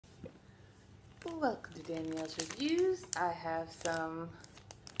Welcome to Danielle's Reviews. I have some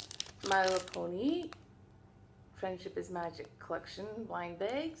My Little Pony Friendship is Magic collection blind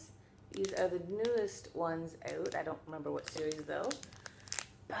bags. These are the newest ones out. I don't remember what series though,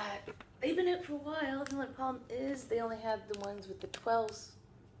 but they've been out for a while. The only problem is they only had the ones with the 12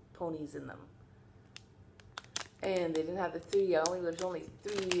 ponies in them, and they didn't have the 3. There's only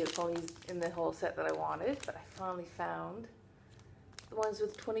 3 ponies in the whole set that I wanted, but I finally found the ones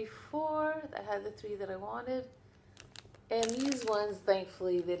with 24 that had the 3 that I wanted. And these ones,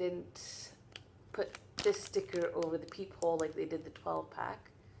 thankfully, they didn't put this sticker over the peephole like they did the 12 pack.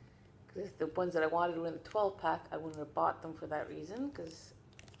 Because if the ones that I wanted were in the 12 pack, I wouldn't have bought them for that reason, because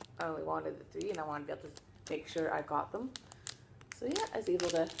I only wanted the 3 and I wanted to be able to make sure I got them. So yeah, I was able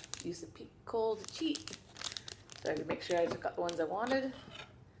to use the peephole to cheat. So I could make sure I just got the ones I wanted.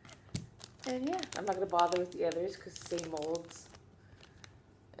 And yeah, I'm not going to bother with the others because same molds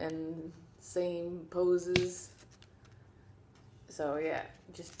and same poses. So yeah,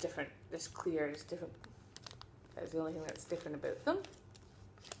 just different, just clear, just different. That's the only thing that's different about them.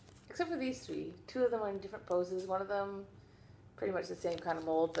 Except for these 3. 2 of them are in different poses. One of them pretty much the same kind of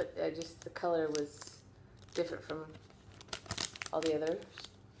mold, but just the color was different from all the other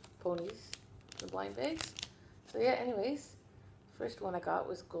ponies in the blind bags. So yeah, anyways, first one I got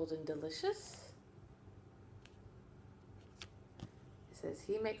was Golden Delicious. Says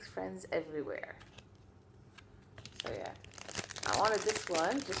he makes friends everywhere. So yeah, I wanted this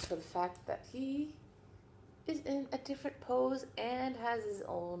one just for the fact that he is in a different pose and has his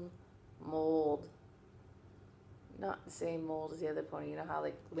own mold. Not the same mold as the other pony. You know how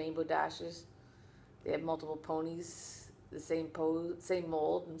like Rainbow Dashers, they have multiple ponies, the same pose, same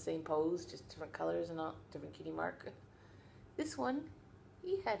mold and same pose, just different colors and all different cutie mark. This one,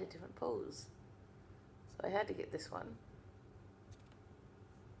 he had a different pose, so I had to get this one.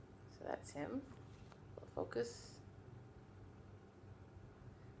 So that's him. Focus.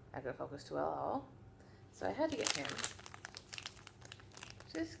 Not gonna focus too well at all. So I had to get him.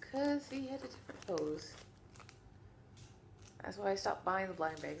 Just because he had a different pose. That's why I stopped buying the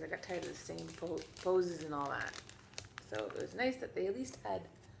blind bags. I got tired of the same poses and all that. So it was nice that they at least had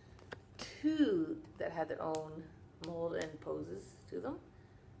 2 that had their own mold and poses to them.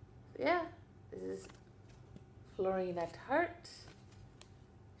 So yeah, this is Florinette Hart.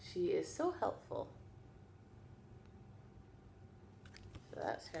 She is so helpful. So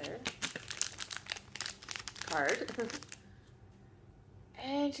that's her card.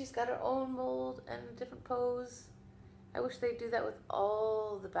 And she's got her own mold and a different pose. I wish they'd do that with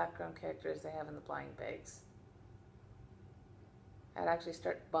all the background characters they have in the blind bags. I'd actually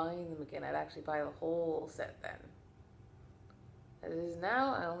start buying them again. I'd actually buy the whole set then. As it is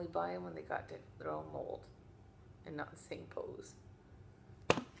now, I only buy them when they got their own mold and not the same pose.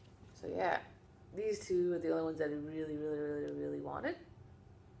 So yeah, these 2 are the only ones that I really wanted.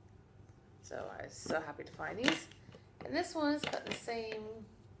 So I was so happy to find these. And this one's got the same,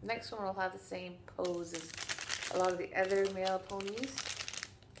 next one will have the same pose as a lot of the other male ponies.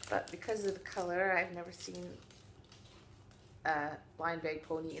 But because of the color, I've never seen a blind bag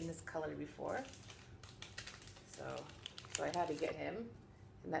pony in this color before. So I had to get him.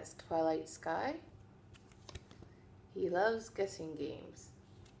 And that's Twilight Sky. He loves guessing games.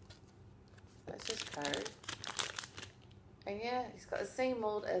 That's his card. And yeah, he's got the same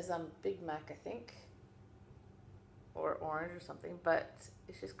mold as Big Mac, I think. Or orange or something, but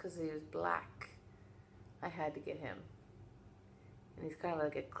it's just because he was black. I had to get him. And he's kind of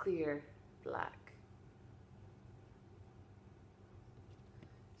like a clear black.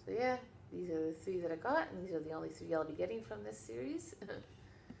 So yeah, these are the 3 that I got, and these are the only 3 I'll be getting from this series.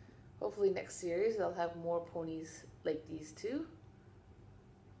 Hopefully next series they'll have more ponies like these 2.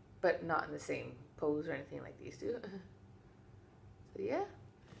 But not in the same pose or anything like these 2. So yeah,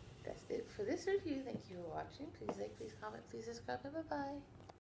 that's it for this review. Thank you for watching. Please like, please comment, please subscribe, and bye-bye.